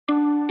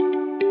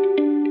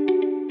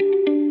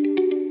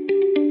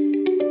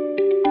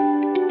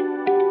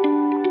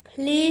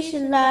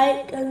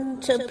like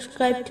and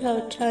subscribe to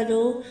our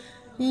channel.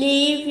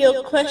 Leave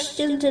your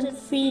questions and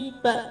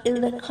feedback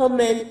in the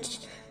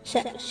comments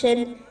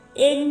section.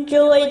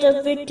 Enjoy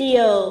the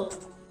video.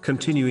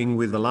 Continuing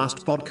with the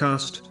last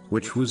podcast,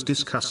 which was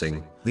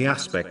discussing the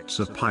aspects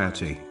of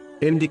piety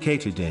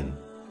indicated in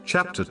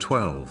chapter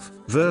 12,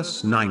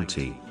 verse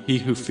 90. He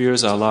who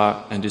fears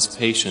Allah and is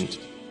patient,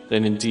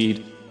 then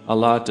indeed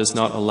Allah does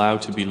not allow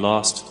to be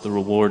lost the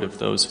reward of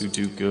those who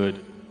do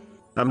good.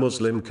 A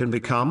Muslim can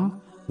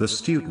become the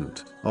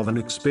student of an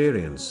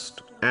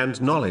experienced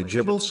and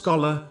knowledgeable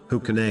scholar who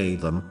can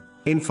aid them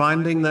in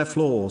finding their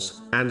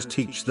flaws and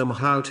teach them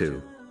how to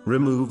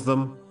remove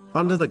them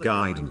under the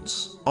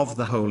guidance of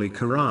the Holy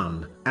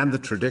Quran and the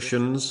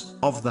traditions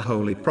of the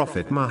Holy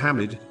Prophet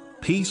Muhammad,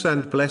 peace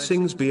and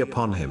blessings be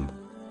upon him.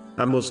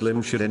 A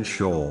Muslim should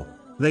ensure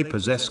they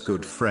possess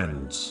good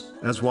friends,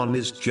 as one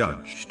is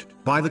judged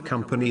by the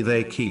company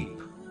they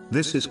keep.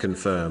 This is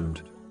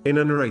confirmed in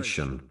a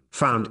narration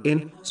found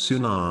in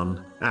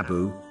Sunan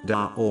Abu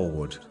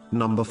Dawud,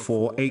 number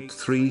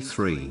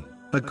 4833.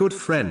 A good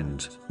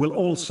friend will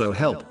also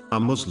help a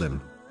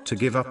Muslim to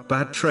give up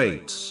bad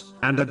traits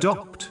and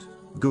adopt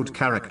good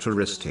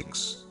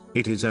characteristics.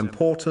 It is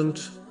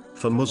important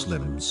for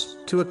Muslims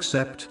to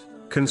accept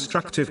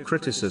constructive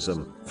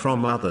criticism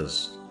from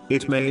others.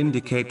 It may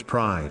indicate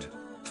pride.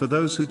 For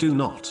those who do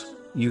not,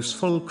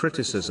 useful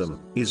criticism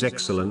is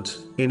excellent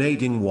in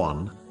aiding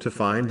one to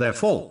find their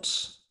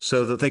faults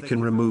so that they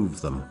can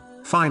remove them.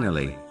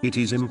 Finally, it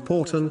is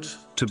important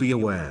to be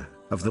aware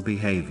of the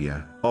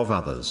behavior of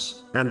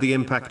others and the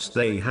impact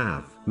they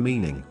have,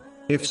 meaning,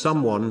 if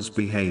someone's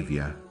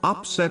behavior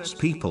upsets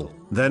people,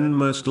 then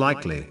most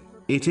likely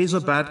it is a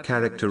bad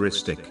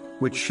characteristic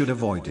which should be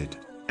avoided.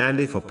 And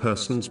if a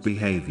person's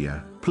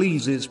behavior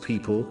pleases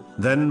people,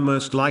 then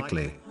most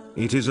likely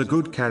it is a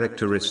good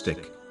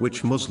characteristic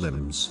which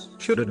Muslims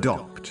should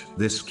adopt.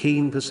 This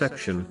keen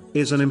perception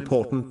is an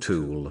important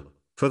tool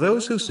for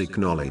those who seek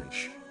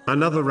knowledge.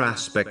 Another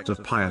aspect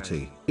of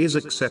piety is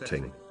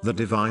accepting the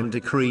divine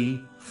decree,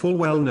 full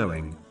well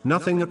knowing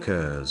nothing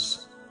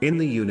occurs in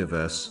the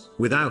universe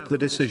without the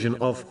decision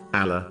of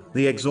Allah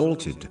the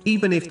Exalted.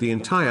 Even if the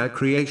entire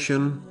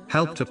creation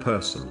helped a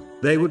person,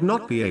 they would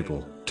not be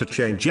able to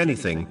change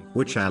anything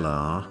which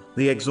Allah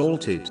the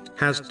Exalted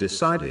has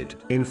decided.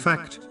 In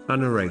fact, a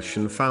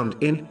narration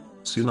found in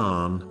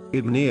Sunan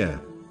Ibn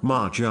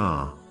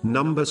Majah,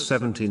 number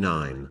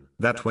 79,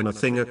 that when a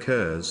thing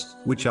occurs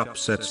which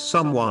upsets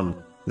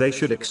someone, they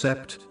should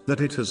accept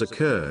that it has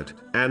occurred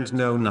and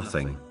know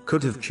nothing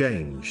could have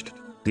changed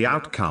the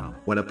outcome.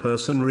 When a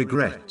person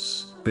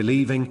regrets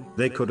believing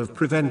they could have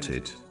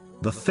prevented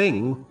the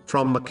thing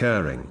from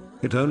occurring,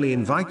 it only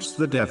invites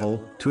the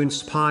devil to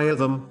inspire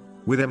them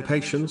with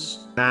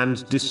impatience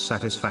and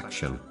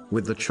dissatisfaction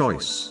with the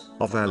choice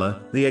of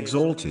Allah the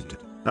Exalted.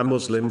 A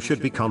Muslim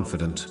should be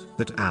confident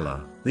that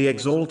Allah the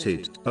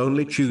Exalted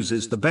only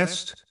chooses the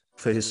best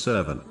for his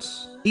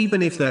servants,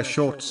 even if their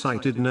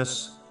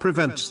short-sightedness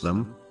prevents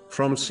them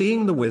from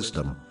seeing the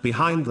wisdom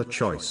behind the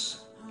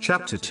choice.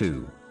 Chapter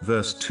 2,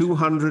 verse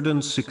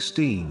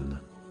 216.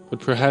 But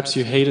perhaps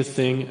you hate a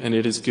thing and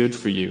it is good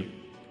for you,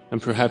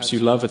 and perhaps you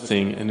love a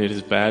thing and it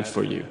is bad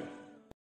for you.